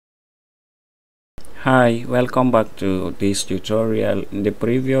Hi, welcome back to this tutorial. In the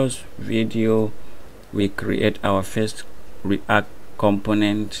previous video we create our first React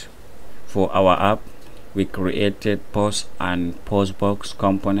component for our app. We created post and post box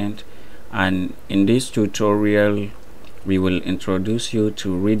component, and in this tutorial we will introduce you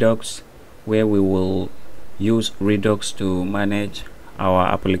to Redux, where we will use Redux to manage our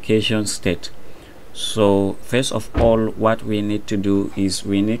application state. So first of all, what we need to do is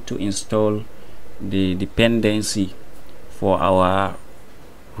we need to install the dependency for our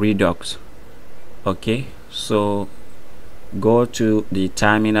Redux. Okay, so go to the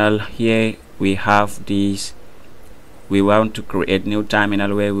terminal. Here we have this. We want to create new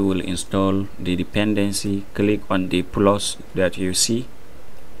terminal where we will install the dependency. Click on the plus that you see.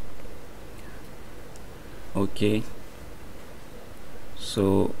 Okay,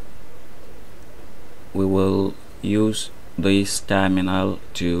 so we will use this terminal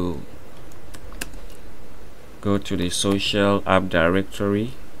to go to the social app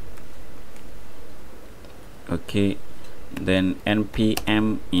directory. Okay, then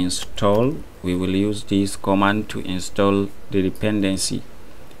npm install. We will use this command to install the dependency.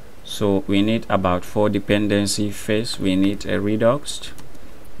 So we need about 4 dependency. First we need a Redux,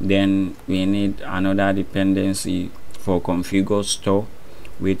 then we need another dependency for configure store,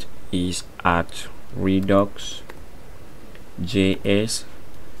 which is at ReactJS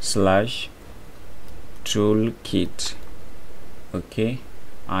 / toolkit. Okay,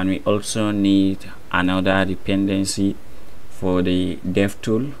 and we also need another dependency for the dev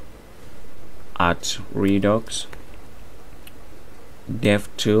tool at Redux dev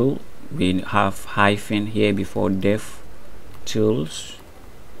tool. We have hyphen here before dev tools,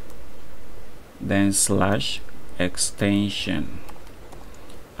 then / extension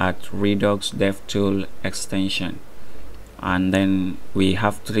at Redux dev tool extension, and then we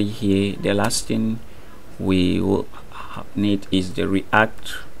have 3 here. The last thing we will need is the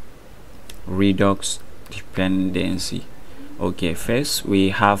React Redux dependency. Okay, first we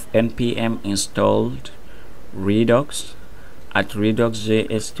have npm installed Redux at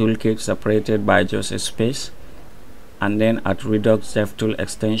Redux.js toolkit separated by just a space, and then at Redux dev tool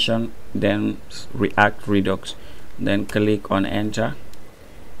extension, then React Redux. Then click on enter.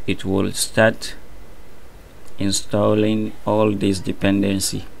 It will start installing all this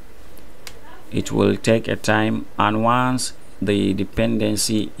dependency. It will take a time, and once the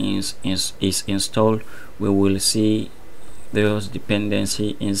dependency is installed, we will see those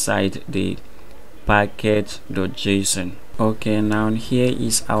dependency inside the package.json. Okay, now here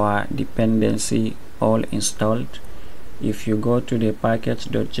is our dependency all installed. If you go to the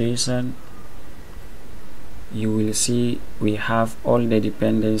package.json, you will see we have all the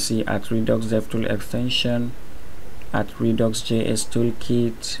dependency at Redux DevTool extension, at Redux.js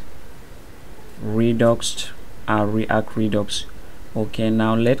toolkit, Redux, and React Redux. Okay,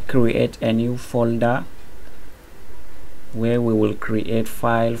 now let's create a new folder where we will create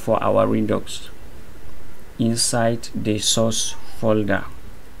file for our Redux inside the source folder.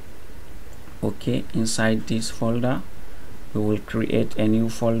 Okay, inside this folder we will create a new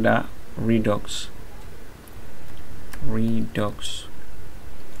folder, Redux.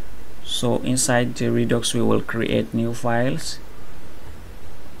 So inside the Redux we will create new files.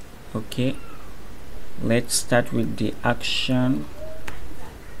 Okay, let's start with the action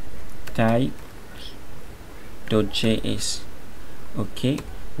types.js. okay,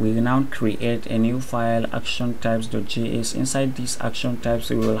 we will now create a new file, action types.js. Inside these action types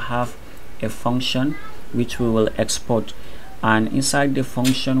we will have a function which we will export, and inside the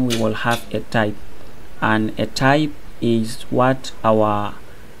function we will have a type, and a type is what our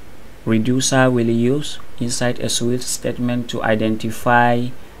reducer will use inside a switch statement to identify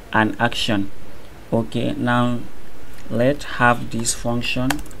an action. Okay, now let's have this function,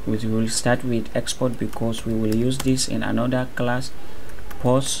 which will start with export because we will use this in another class,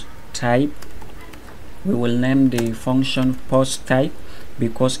 post type. We will name the function post type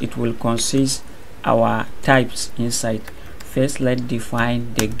because it will consist our types inside. First let's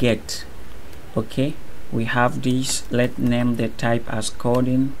define the get. Okay, we have this. Let's name the type as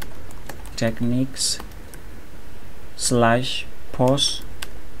coding techniques / post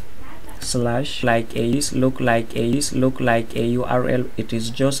 / like a look like a URL. It is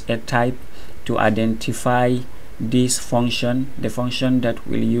just a type to identify this function, the function that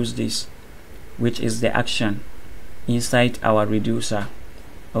will use this, which is the action inside our reducer.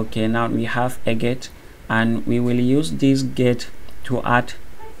 Okay, now we have a get, and we will use this get to add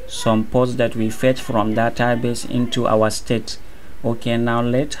some posts that we fetch from database into our state. Okay, now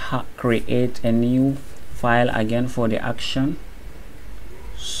let's create a new file again for the action.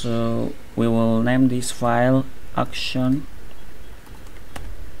 So we will name this file action.js.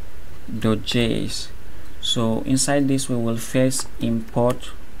 so inside this we will first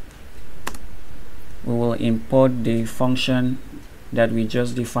import the function that we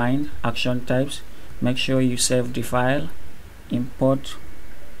just defined, action types. Make sure you save the file. Import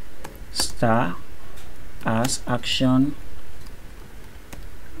star as action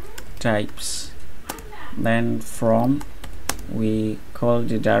types, then from we call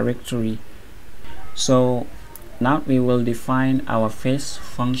the directory. So now we will define our first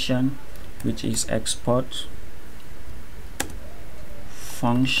function, which is export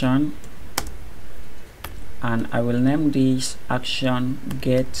function, and I will name this action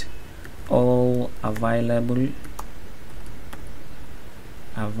get all available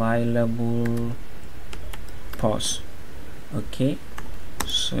posts. Okay,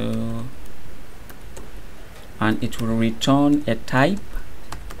 so and it will return a type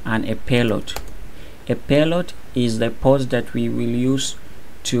and a payload. A payload is the post that we will use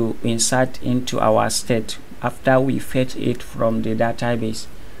to insert into our state after we fetch it from the database.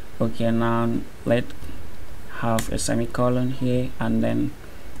 Okay, now let's have a semicolon here, and then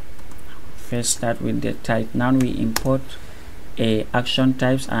first start with the type. Now we import a action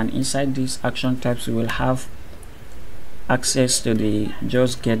types, and inside these action types we will have access to the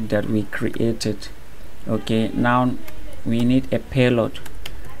just get that we created. Okay, now we need a payload.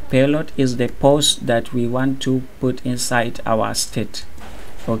 Payload is the post that we want to put inside our state.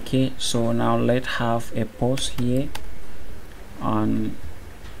 Okay, so now let's have a post here, and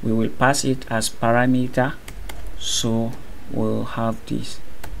we will pass it as parameter. So we'll have this.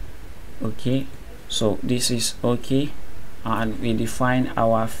 Okay, so this is okay, and we define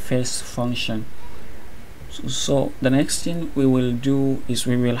our first function. So the next thing we will do is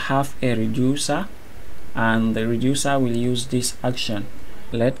we will have a reducer, and the reducer will use this action.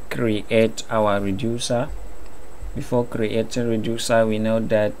 Let's create our reducer. Before creating reducer, we know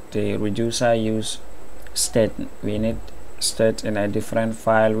that the reducer use state. We need state in a different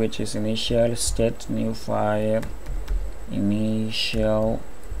file, which is initial state, new file, initial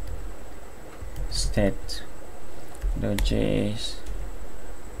state.js.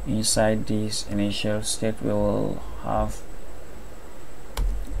 Inside this initial state we will have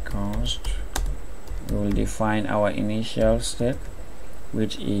const. We will define our initial state,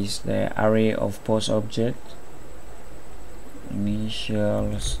 which is the array of post object.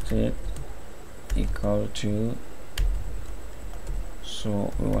 Initial state equal to,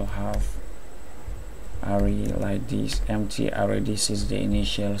 so we will have array like this, empty array. This is the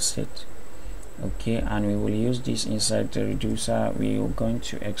initial state. Okay, and we will use this inside the reducer. We are going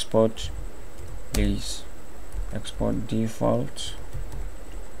to export this, export default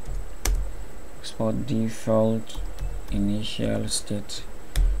initial state.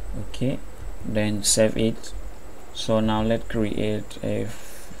 Okay, then save it. So now let's create a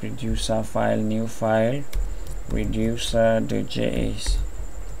reducer file, new file, reducer.js.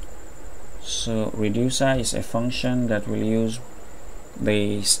 so reducer is a function that will use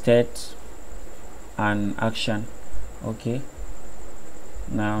the state and action. Okay,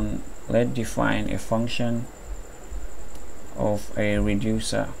 now let's define a function of a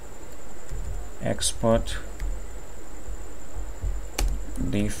reducer. Export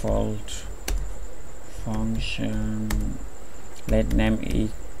default function, let's name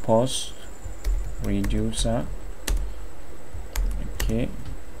it post reducer. Okay,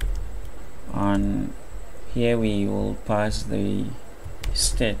 and here we will pass the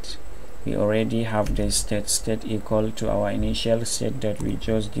state. We already have the state equal to our initial state that we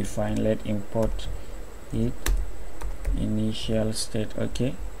just defined. Let's import it, initial state.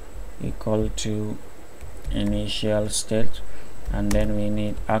 Okay, equal to initial state, and then we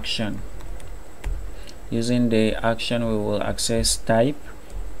need action. Using the action we will access type.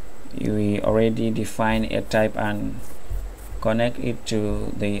 We already define a type and connect it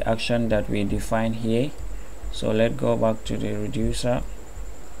to the action that we define here. So let's go back to the reducer.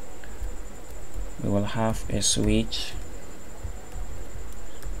 We will have a switch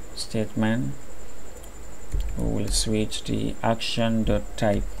statement. We will switch the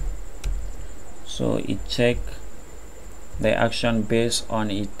action.type, so it check the action based on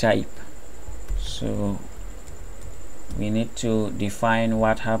its type. So we need to define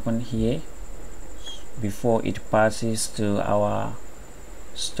what happened here before it passes to our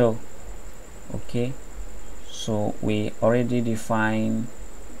store. Okay, so we already define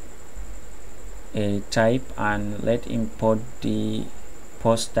a type, and let's import the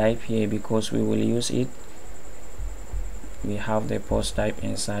post type here because we will use it. We have the post type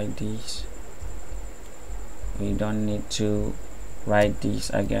inside this. We don't need to write this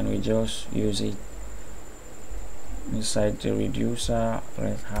again. We just use it inside the reducer.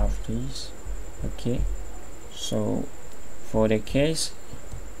 Let's have this. Okay, so for the case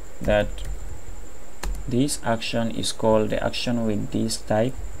that this action is called the action with this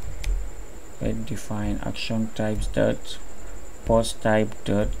type, let's define action types dot post type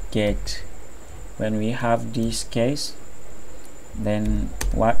dot get. When we have this case, then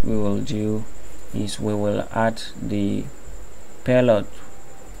what we will do is we will add the payload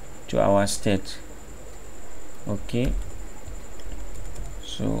to our state. Okay,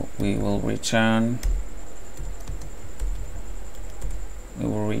 so we will return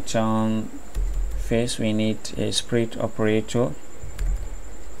first we need a split operator,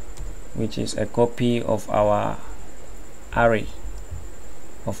 which is a copy of our array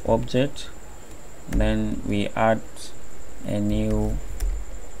of object. Then we add a new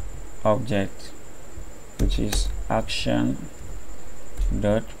object, which is action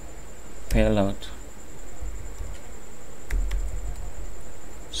dot payload.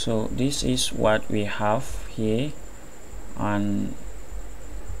 So this is what we have here, and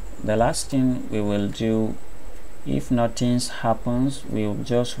the last thing we will do, if nothing happens, we will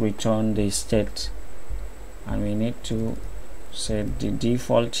just return the state, and we need to set the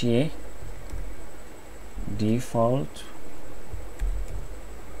default here. Default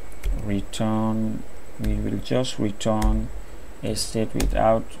return, we will just return a state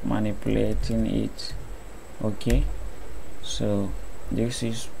without manipulating it. Okay, so this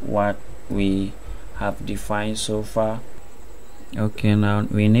is what we have defined so far. Okay, now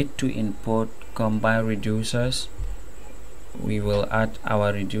we need to import combine reducers. We will add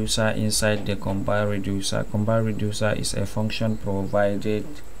our reducer inside the combine reducer. Combine reducer is a function provided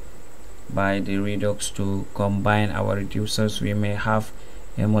by the Redux to combine our reducers. We may have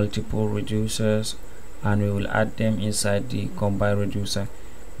a multiple reducers and we will add them inside the combine reducer,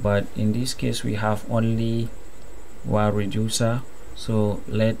 but in this case we have only one reducer. So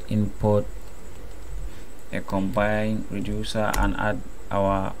let's import a combine reducer and add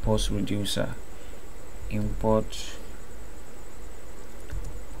our post reducer. Import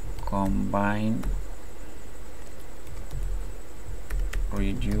combine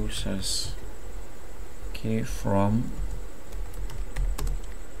reducers, okay, from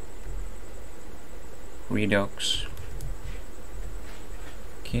Redux.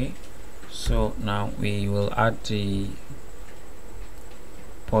 Okay, so now we will add the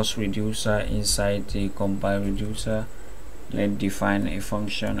post reducer inside the combine reducer. Let's define a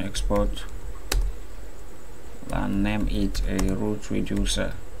function export and name it a root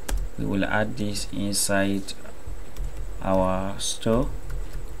reducer. We will add this inside our store.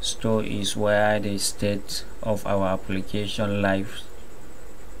 Store is where the state of our application lives.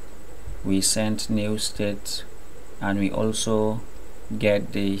 We send new state and we also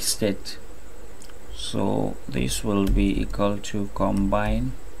get the state. So this will be equal to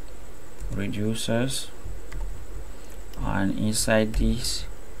combine reducers, and inside this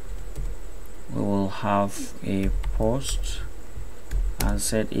we will have a post and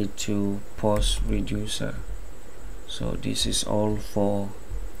set it to post reducer. So this is all for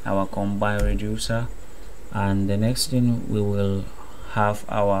our combine reducer, and the next thing we will have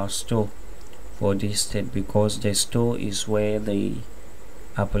our store for this state, because the store is where the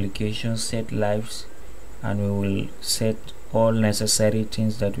application set lives, and we will set all necessary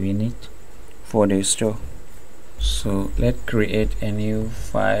things that we need for the store. So let's create a new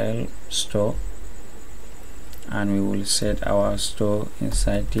file store, and we will set our store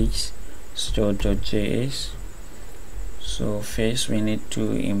inside this store.js. So first we need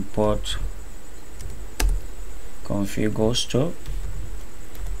to import configure store.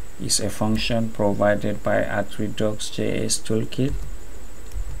 Is a function provided by ReactJS toolkit.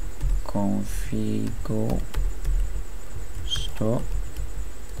 Configure store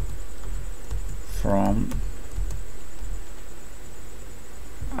from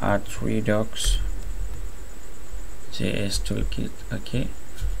ReactJS toolkit. Okay,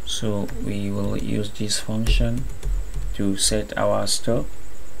 so we will use this function to set our store.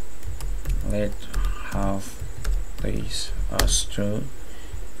 Let's have this store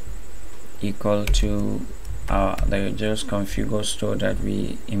equal to the just configure store that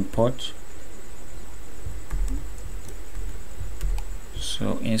we import.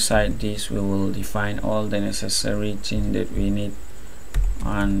 So inside this we will define all the necessary things that we need,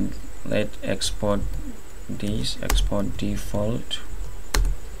 and let's export this, export default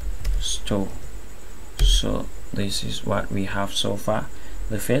store. So this is what we have so far.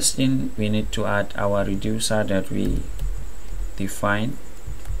 The first thing, we need to add our reducer that we define.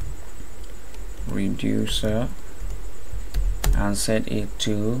 Reducer, and set it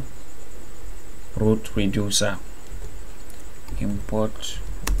to root reducer. Import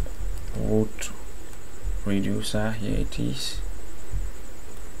root reducer, here it is,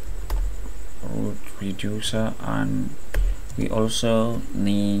 root reducer. And we also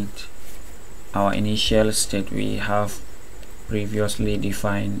need our initial state. We have previously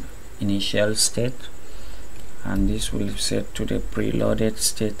defined initial state, and this will set to the preloaded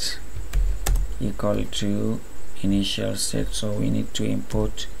state equal to initial state. So we need to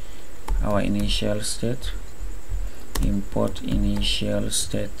import our initial state, import initial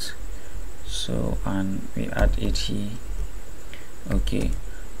state. So, and we add it here. Okay,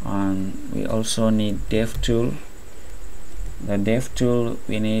 and we also need dev tool. The dev tool,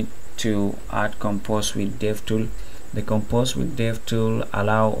 we need to add compose with dev tool. The compose with dev tool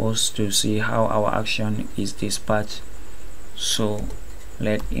allow us to see how our action is dispatched. So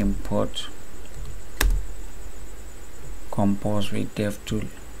let's import compose with dev tool.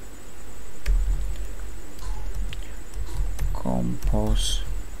 Compose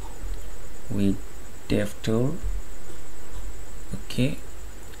with dev tool. Okay,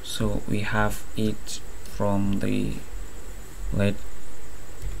 so we have it from the, let's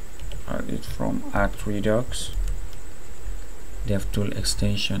add it from at Redux DevTool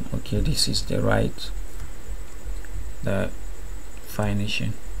extension. Okay, this is the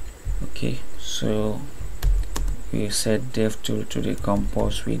definition. Okay, so we set DevTool to the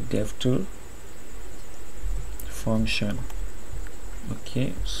compose with DevTool function.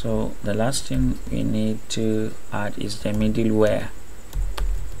 Okay, so the last thing we need to add is the middleware.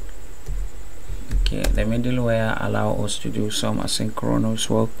 Okay, the middleware allow us to do some asynchronous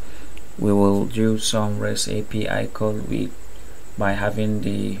work. We will do some REST API call by having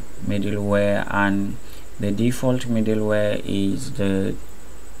the middleware, and the default middleware is the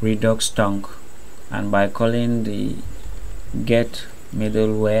Redux tongue, and by calling the get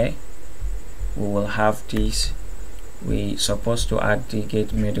middleware we will have this. We supposed to add the get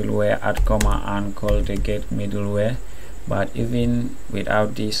middleware, add comma and call the get middleware, but even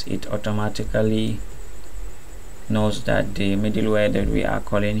without this it automatically knows that the middleware that we are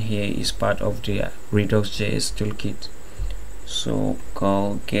calling here is part of the ReactJS toolkit. So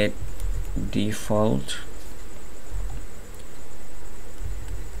call get default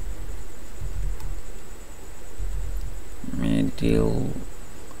middleware.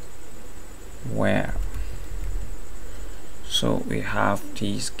 So we have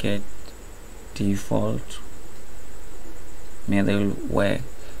this get default middleware.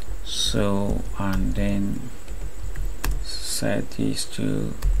 So, and then set this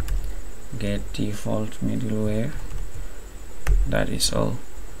to get default middleware. That is all.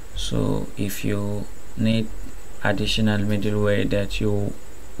 So if you need additional middleware that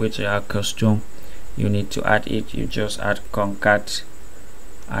which are custom, you need to add it. You just add concat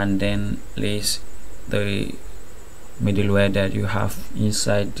and then list the middleware that you have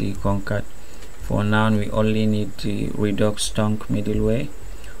inside the concat. For now we only need the Redux tongue middleware.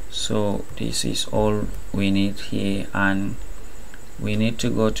 So this is all we need here, and we need to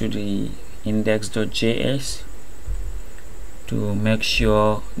go to the index.js to make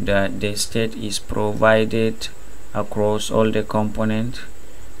sure that the state is provided across all the components.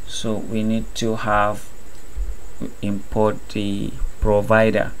 So we need to have import the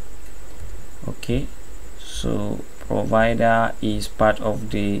provider. Okay, so provider is part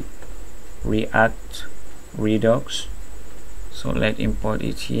of the React Redux. So let's import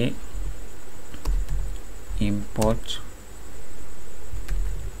it here. Import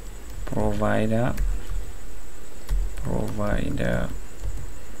provider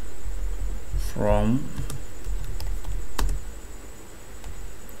from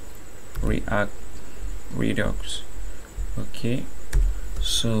React Redux. Okay,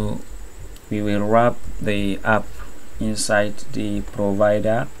 so we will wrap the app inside the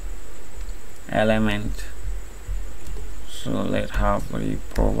provider element. So let's have the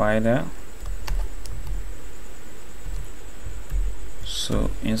provider.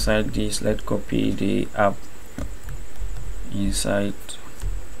 So inside this, let's copy the app inside,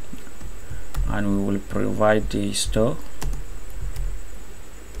 and we will provide the store.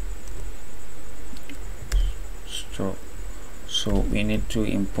 So we need to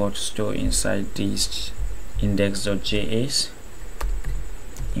import store inside this index.js.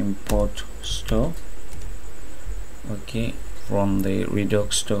 Import store. Okay, from the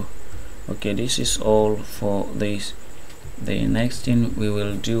Redux store. Okay, this is all for this. The next thing we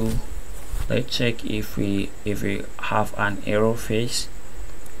will do, let's check if we have an error phase.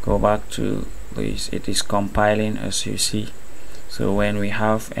 Go back to this. It is compiling, as you see. So when we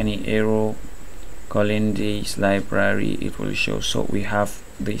have any error, calling this library, it will show. So we have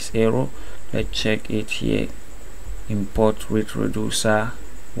this error. Let's check it here. Import with reducer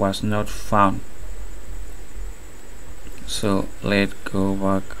was not found. So let's go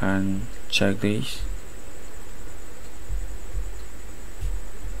back and check this.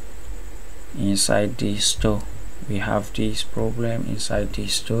 Inside the store we have this problem inside the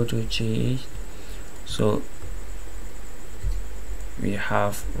store.js. So we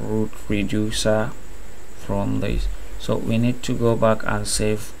have root reducer from this, so we need to go back and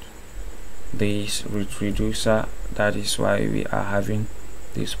save this root reducer. That is why we are having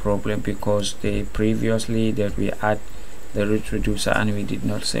this problem, because they previously that we add the root reducer and we did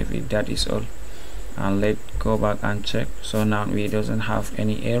not save it. That is all. And let's go back and check. So now we doesn't have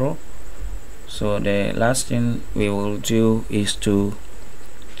any error. So the last thing we will do is to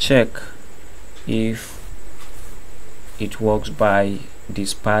check if it works by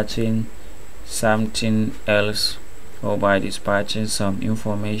dispatching something else or by dispatching some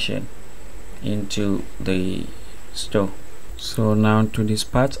information into the store. So now to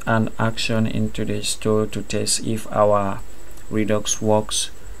dispatch an action into the store to test if our Redux works,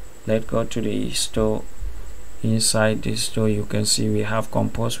 let's go to the store. Inside the store you can see we have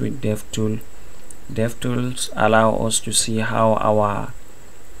compose with DevTool. DevTools allow us to see how our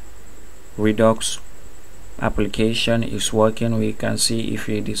Redux application is working. We can see if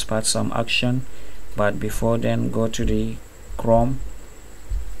we dispatch some action, but before then go to the Chrome.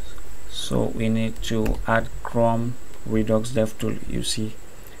 So we need to add Chrome Redux DevTool. You see,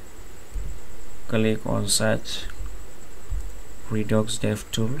 click on search Redux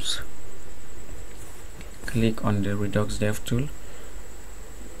DevTools, click on the Redux DevTool.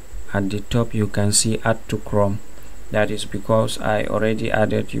 At the top you can see add to Chrome. That is because I already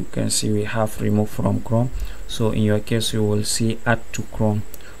added. You can see we have removed from Chrome, so in your case you will see add to Chrome.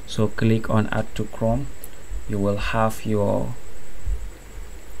 So click on add to Chrome. You will have your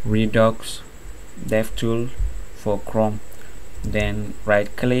Redux DevTool for Chrome. Then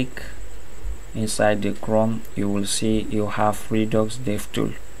right click inside the Chrome, you will see you have Redux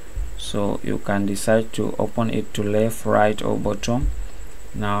DevTool. So you can decide to open it to left, right or bottom.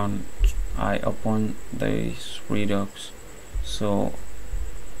 Now I open this Redux. So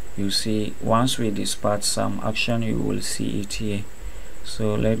you see once we dispatch some action you will see it here.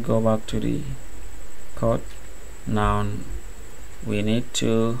 So let's go back to the code. Now we need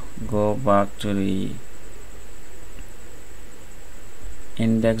to go back to the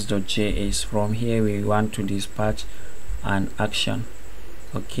index.js. From here we want to dispatch an action.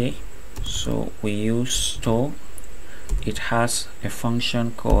 Okay, so we use store. It has a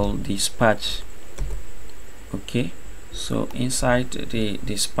function called dispatch. Okay, so inside the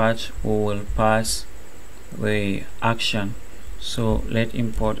dispatch we will pass the action. So let's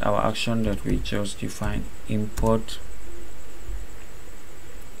import our action that we just defined. Import,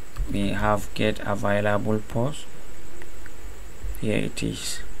 we have get available post. Here it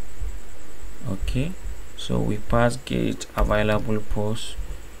is. Okay, so we pass get available post,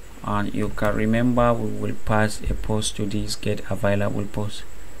 and you can remember we will pass a post to this get available post.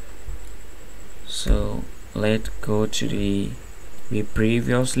 So let's go to the, we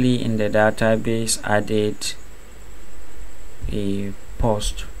previously in the database added a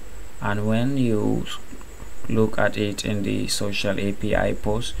post, and when you look at it in the social API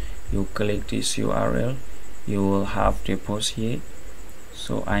post, you click this URL, you will have the post here.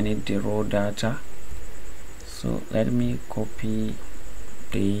 So I need the raw data, so let me copy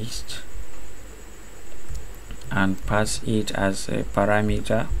paste and pass it as a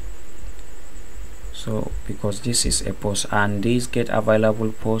parameter. So because this is a post and this get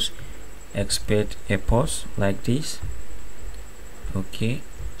available post expect a post like this. Okay,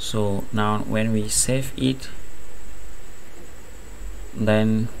 so now when we save it,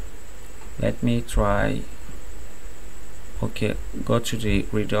 then let me try. Okay, go to the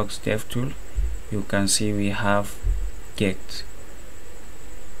Redux DevTool. You can see we have get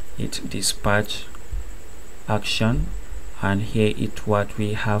it dispatch action, and here it what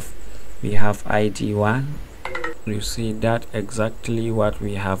we have ID1. You see that exactly what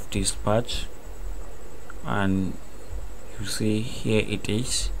we have dispatched, and you see here it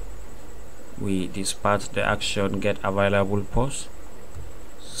is, we dispatch the action get available post.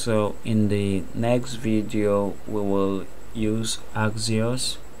 So in the next video we will use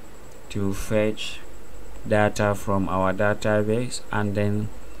Axios to fetch data from our database and then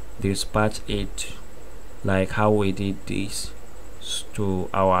dispatch it like how we did this to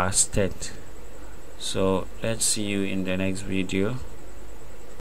our state. So let's see you in the next video.